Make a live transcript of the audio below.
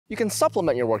You can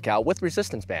supplement your workout with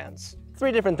resistance bands.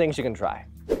 3 different things you can try.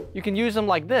 You can use them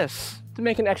like this to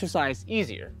make an exercise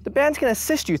easier. The bands can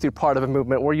assist you through part of a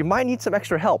movement where you might need some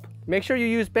extra help. Make sure you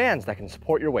use bands that can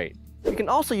support your weight. You can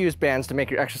also use bands to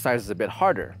make your exercises a bit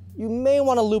harder. You may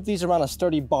want to loop these around a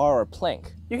sturdy bar or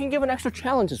plank. You can give an extra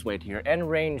challenge this way to your end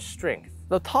range strength.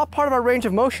 The top part of our range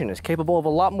of motion is capable of a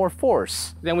lot more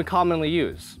force than we commonly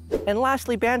use. And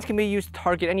lastly, bands can be used to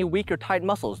target any weak or tight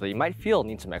muscles that you might feel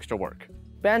need some extra work.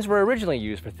 Bands were originally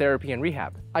used for therapy and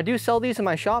rehab. I do sell these in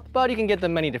my shop, but you can get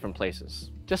them many different places.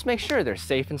 Just make sure they're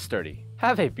safe and sturdy.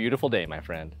 Have a beautiful day, my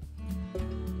friend.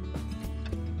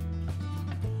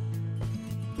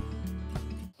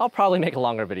 I'll probably make a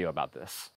longer video about this.